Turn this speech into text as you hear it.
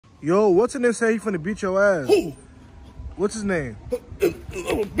Yo, what's his name say he finna beat your ass? Who? What's his name? I'm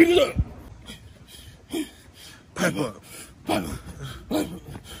gonna beat it up. Pipe up.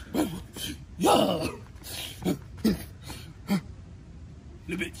 Yeah.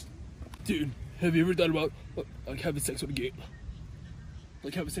 Little bitch. Dude, have you ever thought about like having sex with a gay?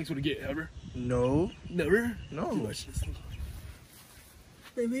 Like having sex with a gay ever? No. Never? No. What?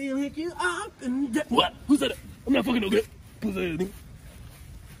 Who said that? I'm not fucking no gay. Who said that, nigga?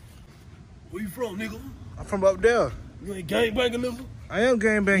 Where you from, nigga? I'm from up there. You ain't gangbanging, nigga? I am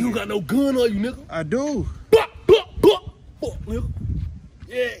gangbanging. You don't got no gun on you, nigga? I do. Fuck, nigga.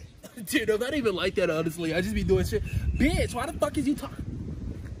 Yeah. Dude, I don't even like that, honestly. I just be doing shit. Bitch, why the fuck is you talking?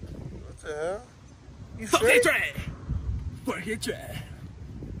 What the hell? You Fuck straight? it, try. Fuck it, try.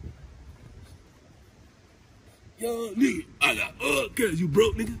 Yo, nigga, I got cause you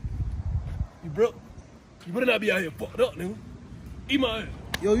broke, nigga. You broke. You better not be out here fucked up, nigga. Eat my ass.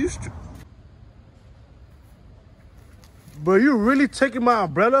 Yo, Bro, you really taking my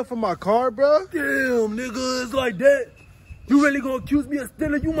umbrella from my car, bro? Damn, nigga, it's like that. You really gonna accuse me of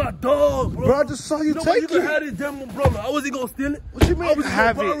stealing? You my dog, bro. Bro, I just saw you take you it. can have this damn umbrella. I wasn't gonna steal it. What you mean I was just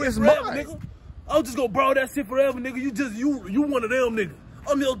have gonna borrow it? It's forever, mine. nigga. I was just gonna borrow that shit forever, nigga. You one of them, nigga.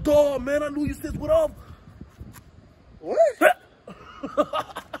 I'm your dog, man. I knew you since what up. What?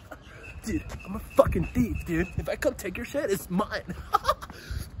 Dude, I'm a fucking thief, dude. If I come take your shit, it's mine.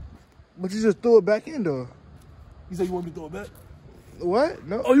 But you just threw it back in, though. You say you want me to throw it back? What?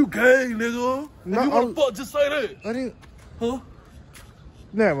 No. Oh, you gay, nigga. No, if you wanna fuck, just say that. I didn't. Huh?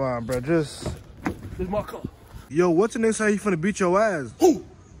 Never mind, bro. Just. It's my car. Yo, what's the name say he finna beat your ass? Who?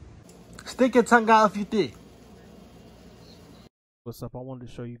 Stick your tongue out if you think. What's up? I wanted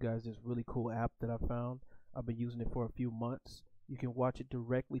to show you guys this really cool app that I found. I've been using it for a few months. You can watch it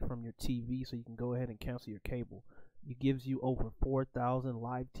directly from your TV, so you can go ahead and cancel your cable. It gives you over 4,000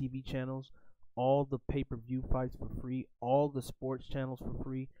 live TV channels, all the pay-per-view fights for free, all the sports channels for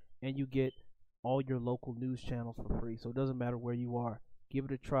free, and you get all your local news channels for free. So it doesn't matter where you are. Give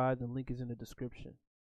it a try. The link is in the description.